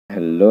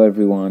Hello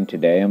everyone,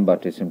 today I'm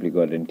about to simply go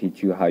ahead and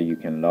teach you how you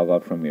can log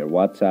out from your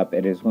WhatsApp.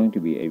 It is going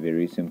to be a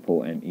very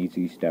simple and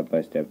easy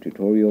step-by-step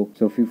tutorial,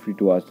 so feel free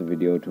to watch the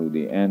video till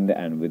the end.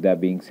 And with that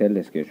being said,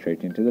 let's get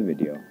straight into the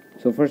video.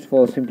 So first of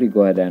all, simply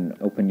go ahead and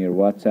open your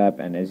WhatsApp,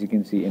 and as you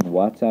can see in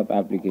WhatsApp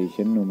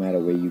application, no matter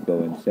where you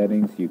go in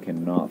settings, you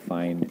cannot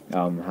find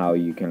how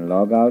you can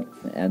log out,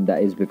 and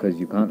that is because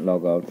you can't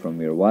log out from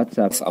your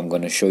WhatsApp. I'm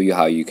going to show you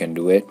how you can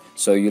do it.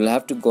 So you'll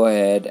have to go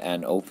ahead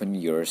and open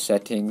your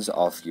settings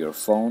of your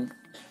phone.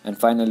 And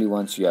finally,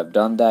 once you have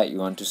done that, you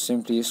want to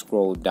simply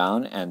scroll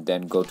down and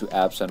then go to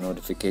apps and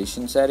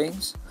notification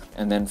settings.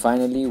 And then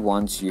finally,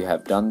 once you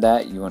have done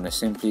that, you want to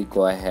simply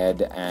go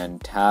ahead and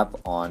tap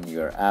on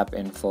your app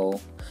info.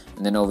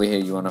 And then over here,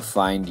 you want to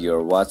find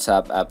your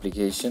WhatsApp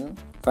application.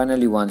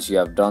 Finally, once you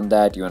have done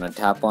that, you want to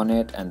tap on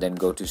it and then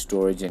go to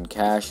storage and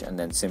cache and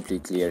then simply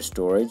clear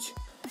storage.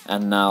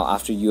 And now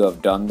after you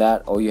have done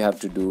that, all you have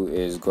to do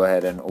is go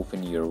ahead and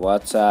open your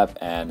WhatsApp,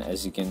 and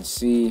as you can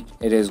see,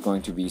 it is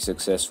going to be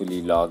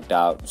successfully logged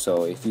out.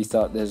 So if you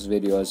thought this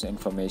video was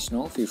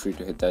informational, feel free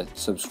to hit that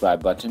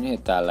subscribe button,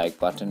 hit that like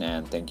button,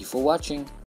 and thank you for watching.